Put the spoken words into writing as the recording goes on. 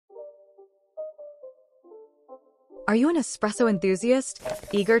Are you an espresso enthusiast,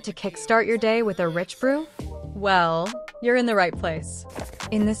 eager to kickstart your day with a rich brew? Well, you're in the right place.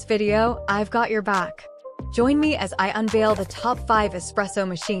 In this video, I've got your back. Join me as I unveil the top 5 espresso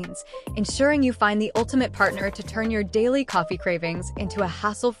machines, ensuring you find the ultimate partner to turn your daily coffee cravings into a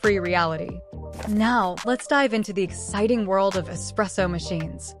hassle-free reality. Now, let's dive into the exciting world of espresso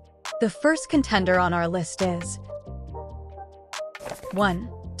machines. The first contender on our list is 1.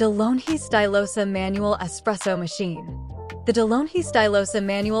 DeLonghi Stilosa Manual Espresso Machine. The DeLonghi Stilosa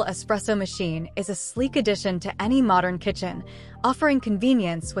Manual Espresso Machine is a sleek addition to any modern kitchen, offering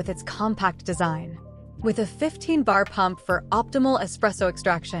convenience with its compact design. With a 15-bar pump for optimal espresso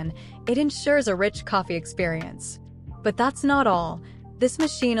extraction, it ensures a rich coffee experience. But that's not all. This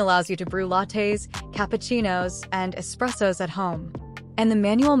machine allows you to brew lattes, cappuccinos, and espressos at home. And the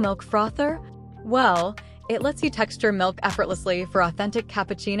manual milk frother? Well, it lets you texture milk effortlessly for authentic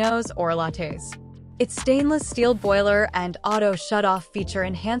cappuccinos or lattes. Its stainless steel boiler and auto shut-off feature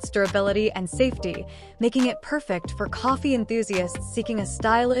enhance durability and safety, making it perfect for coffee enthusiasts seeking a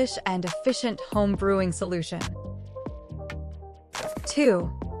stylish and efficient home brewing solution.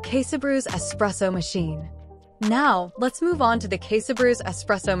 2. CASABREWS Espresso Machine. Now, let's move on to the CASABREWS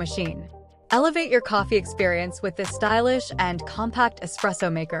Espresso Machine. Elevate your coffee experience with this stylish and compact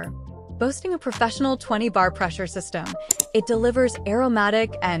espresso maker. Boasting a professional 20-bar pressure system, it delivers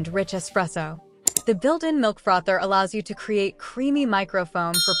aromatic and rich espresso. The built-in milk frother allows you to create creamy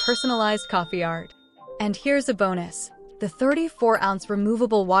microfoam for personalized coffee art. And here's a bonus. The 34-ounce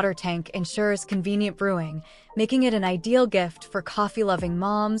removable water tank ensures convenient brewing, making it an ideal gift for coffee-loving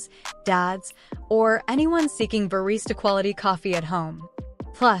moms, dads, or anyone seeking barista-quality coffee at home.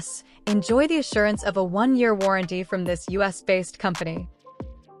 Plus, enjoy the assurance of a 1-year warranty from this US-based company.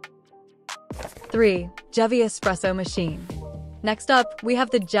 3. Gevi Espresso Machine. Next up, we have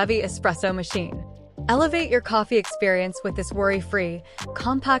the Gevi Espresso Machine. Elevate your coffee experience with this worry-free,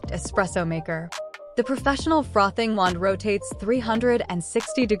 compact espresso maker. The professional frothing wand rotates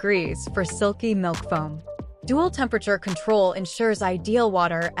 360 degrees for silky milk foam. Dual temperature control ensures ideal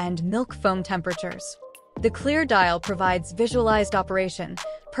water and milk foam temperatures. The clear dial provides visualized operation,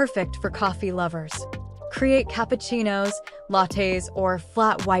 perfect for coffee lovers. Create cappuccinos, lattes, or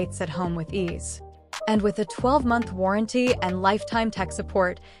flat whites at home with ease. And with a 12-month warranty and lifetime tech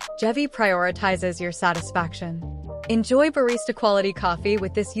support, Gevi prioritizes your satisfaction. Enjoy barista-quality coffee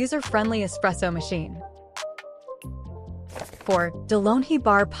with this user-friendly espresso machine. 4. DeLonghi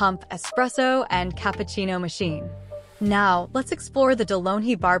Bar Pump Espresso and Cappuccino Machine. Now, let's explore the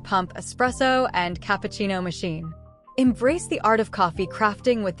DeLonghi Bar Pump Espresso and Cappuccino Machine. Embrace the art of coffee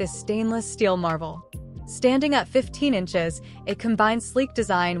crafting with this stainless steel marvel. Standing at 15 inches, it combines sleek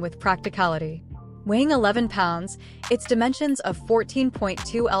design with practicality. Weighing 11 pounds, its dimensions of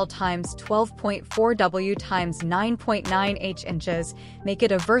 14.2 L x 12.4 W x 9.9 H inches make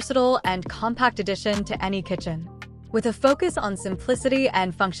it a versatile and compact addition to any kitchen. With a focus on simplicity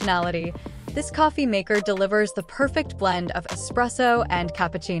and functionality, this coffee maker delivers the perfect blend of espresso and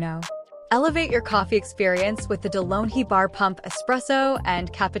cappuccino. Elevate your coffee experience with the DeLonghi Bar Pump Espresso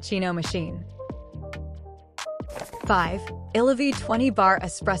and Cappuccino Machine. 5. ILAVIE 20-Bar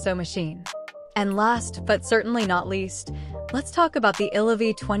Espresso Machine. And last, but certainly not least, let's talk about the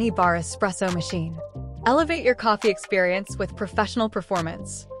ILAVIE 20-Bar Espresso Machine. Elevate your coffee experience with professional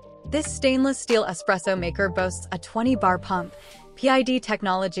performance. This stainless steel espresso maker boasts a 20-bar pump, PID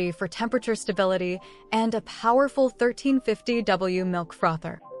technology for temperature stability, and a powerful 1350W milk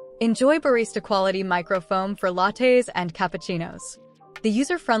frother. Enjoy barista-quality microfoam for lattes and cappuccinos. The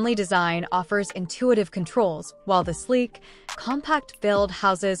user-friendly design offers intuitive controls, while the sleek, compact build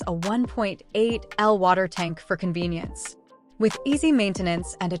houses a 1.8 L water tank for convenience. With easy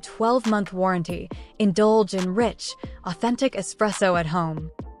maintenance and a 12-month warranty, indulge in rich, authentic espresso at home.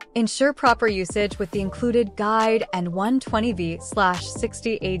 Ensure proper usage with the included guide and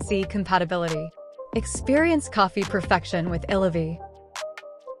 120V/68Z compatibility. Experience coffee perfection with ILAVIE.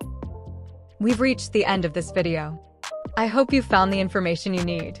 We've reached the end of this video. I hope you found the information you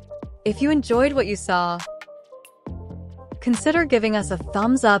need. If you enjoyed what you saw, consider giving us a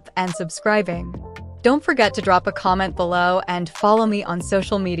thumbs up and subscribing. Don't forget to drop a comment below and follow me on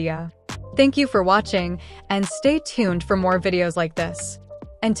social media. Thank you for watching, and stay tuned for more videos like this.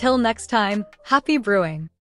 Until next time, happy brewing!